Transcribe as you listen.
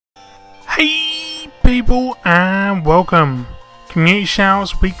Hey people and welcome. Community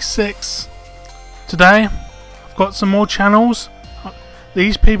Shoutouts week 6. Today I've got some more channels.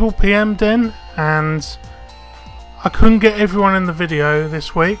 These people PM'd in and I couldn't get everyone in the video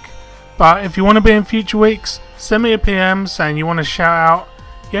this week, but if you want to be in future weeks, send me a PM saying you want to shout out.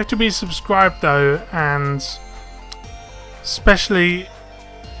 You have to be subscribed though, and especially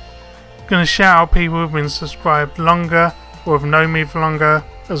gonna shout out people who've been subscribed longer or have known me for longer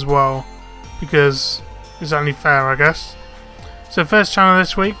as well, because it's only fair, I guess. So first channel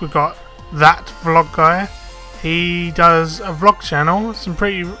this week we've got ThatVlogGuy. He does a vlog channel, some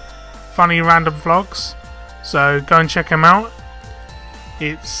pretty funny random vlogs, so go and check him out.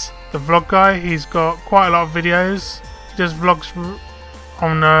 It's TheVlogGuy. He's got quite a lot of videos. He does vlogs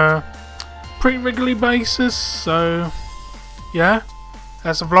on a pretty regularly basis, so yeah,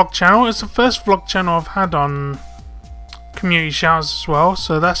 that's a vlog channel. It's the first vlog channel I've had on community shouts as well,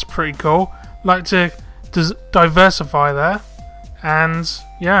 so that's pretty cool. Like to diversify there, and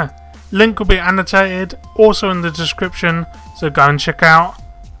yeah, link will be annotated also in the description, so go and check out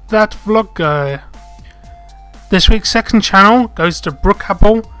ThatVlogGuy. This week's second channel goes to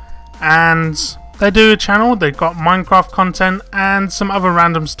Brookaple, and they do a channel. They've got Minecraft content and some other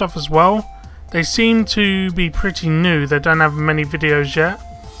random stuff as well. They seem to be pretty new. They don't have many videos yet,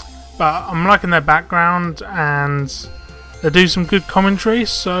 but I'm liking their background and they do some good commentary,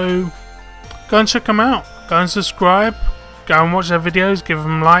 so go and check them out. Go and subscribe, go and watch their videos, give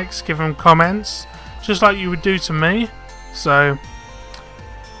them likes, give them comments, just like you would do to me. So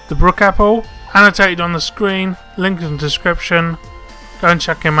the Brookaple, annotated on the screen, link in the description. Go and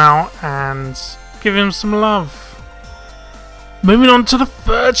check him out and give him some love. Moving on to the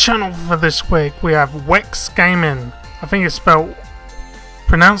third channel for this week, we have WeqsGaming. I think it's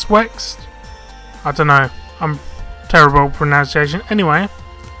pronounced Wex. I don't know. I'm terrible at pronunciation. Anyway,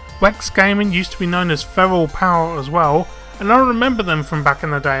 WeqsGaming used to be known as Feral Power as well, and I remember them from back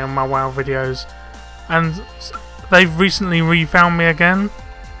in the day on my WoW videos. And they've recently refound me again,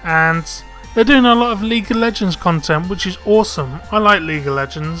 and they're doing a lot of League of Legends content, which is awesome. I like League of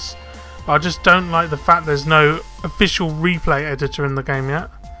Legends, but I just don't like the fact there's no official replay editor in the game yet.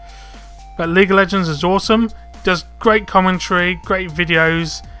 But League of Legends is awesome. He does great commentary, great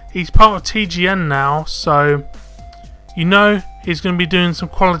videos. He's part of TGN now, so you know he's going to be doing some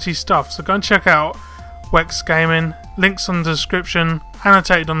quality stuff. So go and check out WeqsGaming. Links on the description,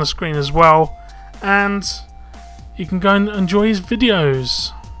 annotated on the screen as well, and you can go and enjoy his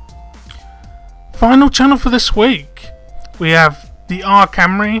videos. Final channel for this week, we have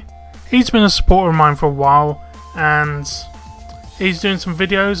TheRcamry. He's been a supporter of mine for a while, and he's doing some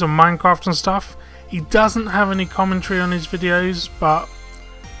videos on Minecraft and stuff. He doesn't have any commentary on his videos, but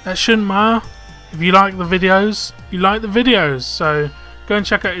that shouldn't matter. If you like the videos, you like the videos, so go and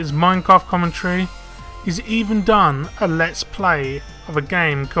check out his Minecraft commentary. He's even done a let's play of a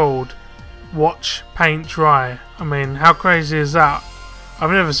game called Watch Paint Dry. I mean, how crazy is that?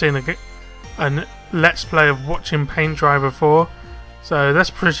 I've never seen a let's play of watching paint dry before, so that's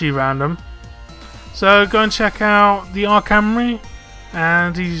pretty random. So go and check out TheRcamry,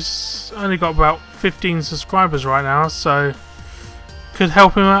 and he's only got about 15 subscribers right now, so could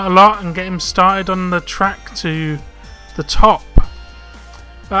help him out a lot and get him started on the track to the top.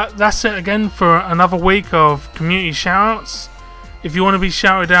 But that's it again for another week of community shoutouts. If you want to be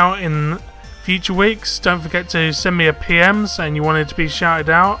shouted out in future weeks, don't forget to send me a PM saying you wanted to be shouted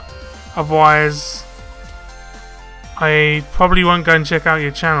out. Otherwise, I probably won't go and check out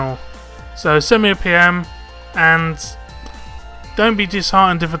your channel. So send me a PM, and don't be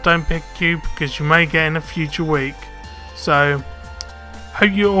disheartened if I don't pick you, because you may get in a future week. So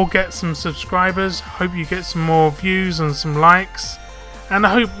hope you all get some subscribers, hope you get some more views and some likes, and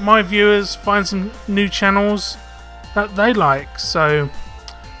I hope my viewers find some new channels that they like. So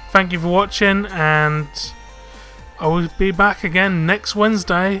thank you for watching, and I will be back again next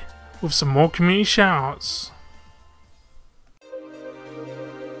Wednesday with some more community shoutouts.